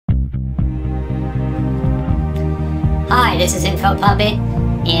Hi, this is InfoPuppet,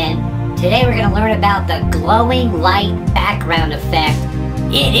 and today we're going to learn about the glowing light background effect.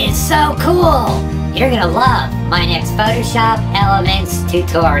 It is so cool! You're going to love my next Photoshop Elements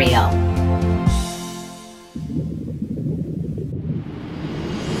tutorial.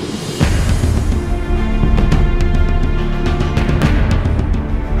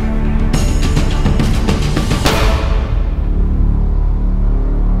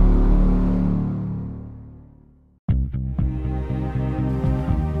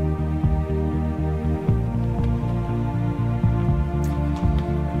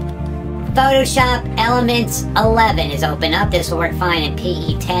 Photoshop Elements 11 is open up. This will work fine in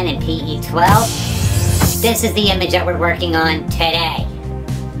PE10 and PE12. This is the image that we're working on today.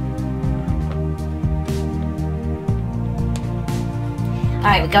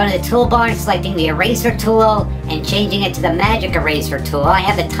 Alright, we go to the toolbar and selecting the eraser tool and changing it to the magic eraser tool. I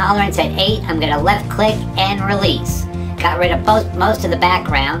have the tolerance at 8. I'm going to left click and release. Got rid of most of the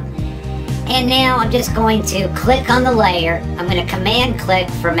background. And now I'm just going to click on the layer. I'm going to command click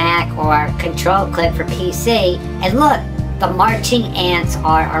for Mac or control click for PC. And look, the marching ants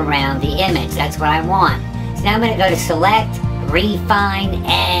are around the image. That's what I want. So now I'm going to go to select, refine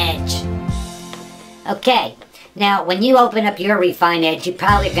edge. Okay, now when you open up your refine edge, you're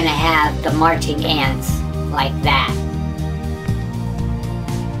probably going to have the marching ants like that.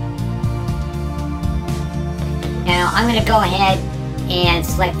 Now I'm going to go ahead and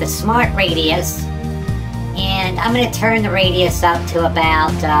select the Smart Radius, and I'm going to turn the radius up to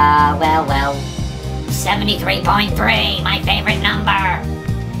about, 73.3, my favorite number.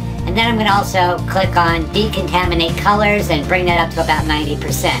 And then I'm going to also click on Decontaminate Colors and bring that up to about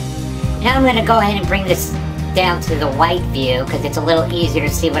 90%. Now I'm going to go ahead and bring this down to the white view because it's a little easier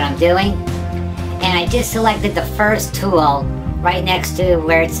to see what I'm doing. And I just selected the first tool right next to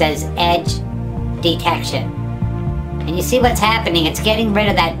where it says Edge Detection. And you see what's happening, it's getting rid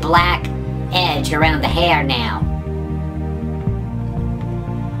of that black edge around the hair now.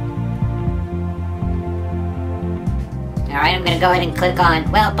 Alright, I'm going to go ahead and click on,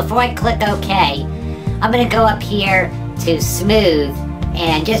 well, before I click OK, I'm going to go up here to Smooth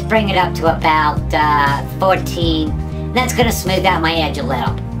and just bring it up to about 14. That's going to smooth out my edge a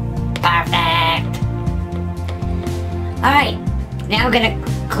little. Perfect! Alright, now we're going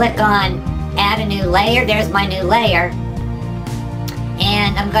to click on Add a new layer. There's my new layer,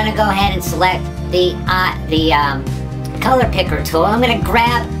 and I'm going to go ahead and select the color picker tool. I'm going to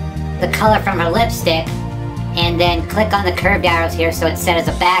grab the color from her lipstick and then click on the curved arrows here so it's set as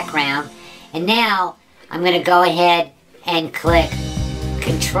a background. And now I'm going to go ahead and click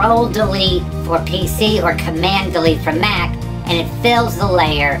Control Delete for PC or Command Delete for Mac, and it fills the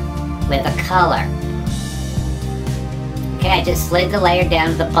layer with a color. Okay, I just slid the layer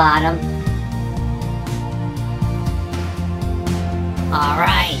down to the bottom.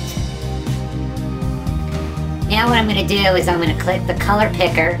 Alright. Now what I'm going to do is I'm going to click the color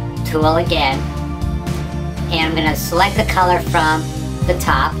picker tool again. And I'm going to select the color from the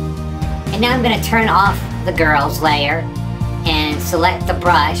top. And now I'm going to turn off the girls layer and select the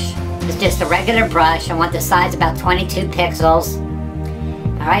brush. It's just a regular brush. I want the size about 22 pixels.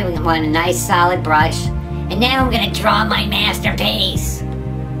 Alright, we want a nice solid brush. And now I'm going to draw my masterpiece.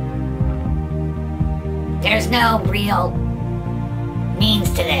 There's no real means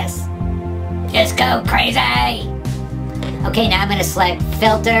to this. Just go crazy! Okay, now I'm going to select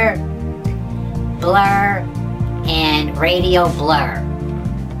Filter, Blur, and Radial Blur.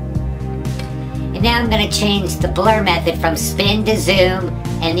 And now I'm going to change the blur method from spin to zoom,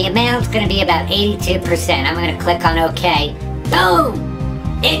 and the amount's going to be about 82%. I'm going to click on OK.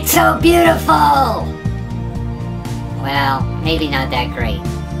 Boom! It's so beautiful! Well, maybe not that great.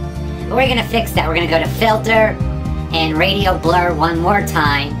 But we're going to fix that. We're going to go to Filter and Radial Blur one more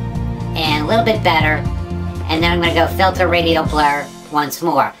time, and a little bit better, and then I'm going to go Filter Radial Blur once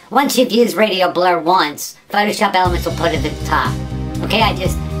more. Once you've used Radial Blur once, Photoshop Elements will put it at the top. Okay, I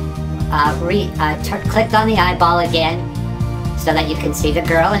just clicked on the eyeball again so that you can see the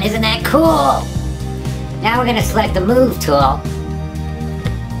girl, and isn't that cool? Now we're going to select the Move tool,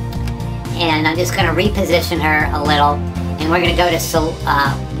 and I'm just going to reposition her a little, and we're going to go to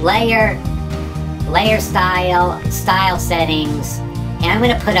Layer Style Settings, and I'm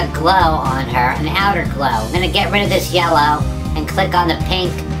going to put a glow on her, an outer glow. I'm going to get rid of this yellow and click on the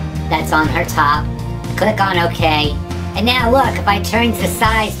pink that's on her top. Click on OK. And now look, if I change the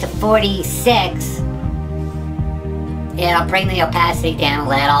size to 46, it'll bring the opacity down a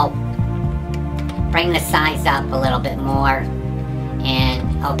little. Bring the size up a little bit more.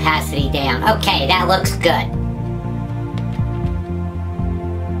 And opacity down. Okay, that looks good.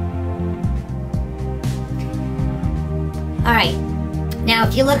 Alright, now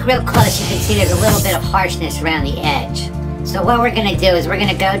if you look real close, you can see there's a little bit of harshness around the edge. So what we're going to do is we're going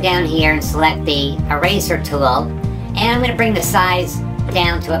to go down here and select the eraser tool, and I'm going to bring the size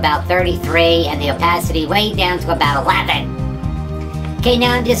down to about 33 and the opacity way down to about 11. Okay,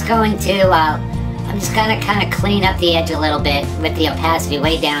 now I'm just going to kind of clean up the edge a little bit with the opacity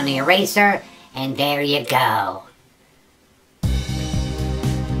way down the eraser, and there you go.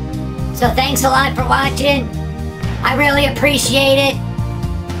 So thanks a lot for watching. I really appreciate it.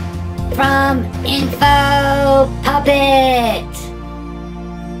 From InfoPuppet.